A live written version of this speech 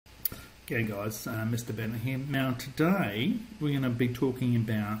G'day guys, Mr. Bennett here. Now today we're going to be talking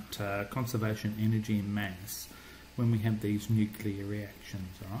about conservation energy and mass when we have these nuclear reactions,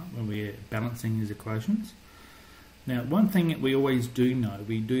 alright, when we're balancing these equations. Now one thing that we always do know,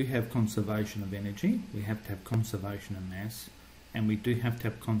 we do have conservation of energy, we have to have conservation of mass, and we do have to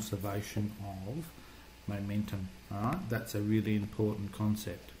have conservation of momentum, alright. That's a really important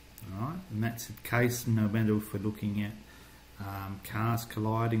concept, alright, and that's the case no matter if we're looking at cars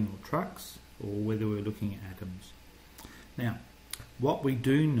colliding or trucks, or whether we're looking at atoms. Now, what we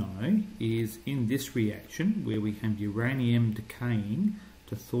do know is in this reaction where we have uranium decaying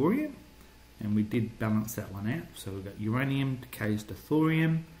to thorium, and we did balance that one out, so we've got uranium decays to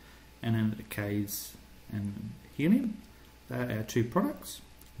thorium and then it decays and helium. They're our two products.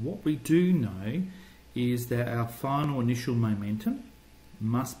 What we do know is that our final initial momentum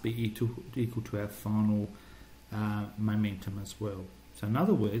must be equal to our final momentum as well. So in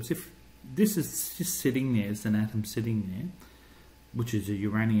other words, if this is just sitting there as an atom sitting there, which is a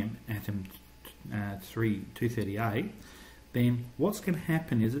uranium atom 238, then what's going to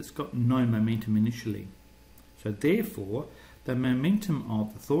happen is it's got no momentum initially. So therefore, the momentum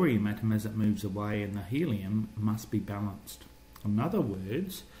of the thorium atom as it moves away and the helium must be balanced. In other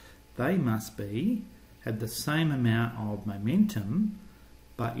words, they must have the same amount of momentum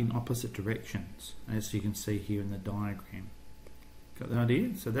but in opposite directions, as you can see here in the diagram. Got the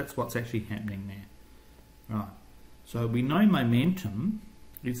idea? So that's what's actually happening there. Right. So we know momentum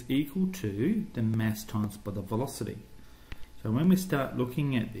is equal to the mass times by the velocity. So when we start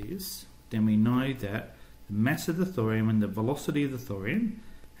looking at this, then we know that the mass of the thorium and the velocity of the thorium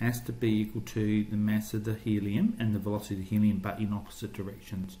has to be equal to the mass of the helium and the velocity of the helium, but in opposite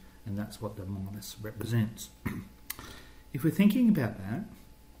directions, and that's what the minus represents. If we're thinking about that,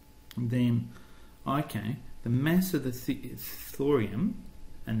 then okay, the mass of the thorium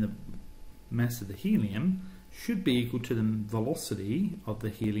and the mass of the helium should be equal to the velocity of the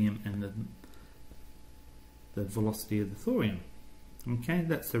helium and the velocity of the thorium. Okay,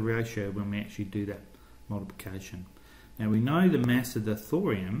 that's the ratio when we actually do that multiplication. Now we know the mass of the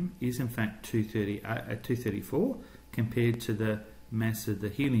thorium is in fact 234 compared to the mass of the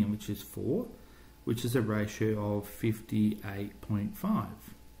helium, which is 4, which is a ratio of 58.5.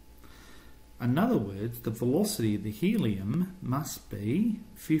 In other words, the velocity of the helium must be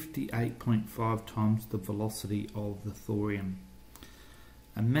 58.5 times the velocity of the thorium.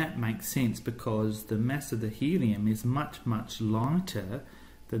 And that makes sense because the mass of the helium is much lighter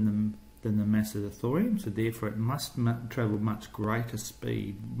than the mass of the thorium, so therefore it must travel much greater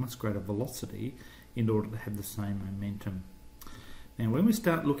speed, much greater velocity in order to have the same momentum. Now when we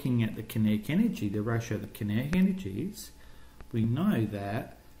start looking at the kinetic energy, the ratio of the kinetic energies, we know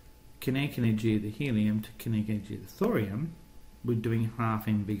that kinetic energy of the helium to kinetic energy of the thorium, we're doing half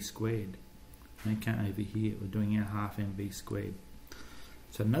mv squared. Okay, over here we're doing our half mv squared.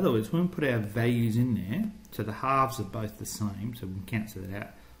 So in other words, when we put our values in there, so the halves are both the same, so we can cancel that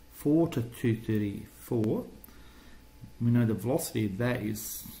out. 4 to 234, we know the velocity of that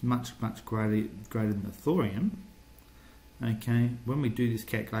is much greater than the thorium. Okay, when we do this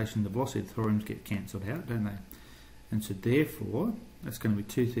calculation, the velocity of the thoriums get cancelled out, don't they? And so therefore, that's going to be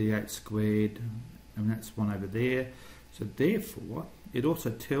 238 squared, and that's one over there. So therefore, it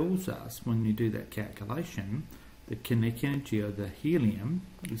also tells us when you do that calculation, the kinetic energy of the helium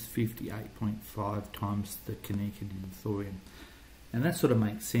is 58.5 times the kinetic energy of the thorium. And that sort of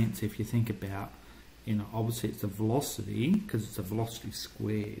makes sense if you think about, you know, obviously it's a velocity, because it's a velocity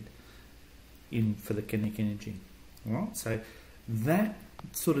squared for the kinetic energy. Alright, so that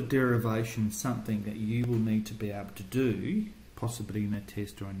sort of derivation is something that you will need to be able to do, possibly in a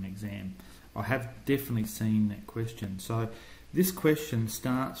test or an exam. I have definitely seen that question. So this question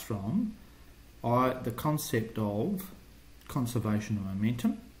starts from the concept of conservation of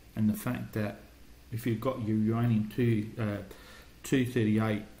momentum, and the fact that if you've got your uranium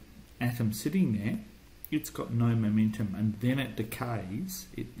 238 atom sitting there, it's got no momentum, and then it decays.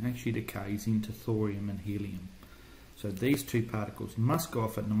 It actually decays into thorium and helium. So these two particles must go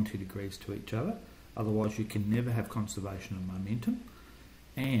off at 90 degrees to each other, otherwise you can never have conservation of momentum,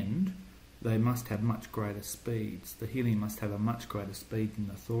 and they must have much greater speeds. The helium must have a much greater speed than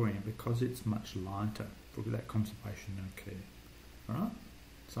the thorium because it's much lighter for that conservation to occur. Alright?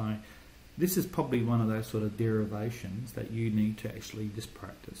 So this is probably one of those sort of derivations that you need to actually just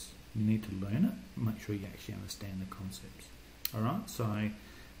practice. You need to learn it, make sure you actually understand the concepts. Alright, so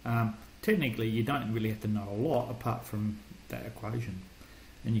technically you don't really have to know a lot apart from that equation,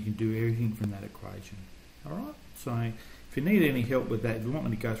 and you can do everything from that equation. Alright, so if you need any help with that, if you want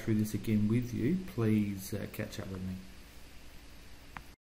me to go through this again with you, please catch up with me.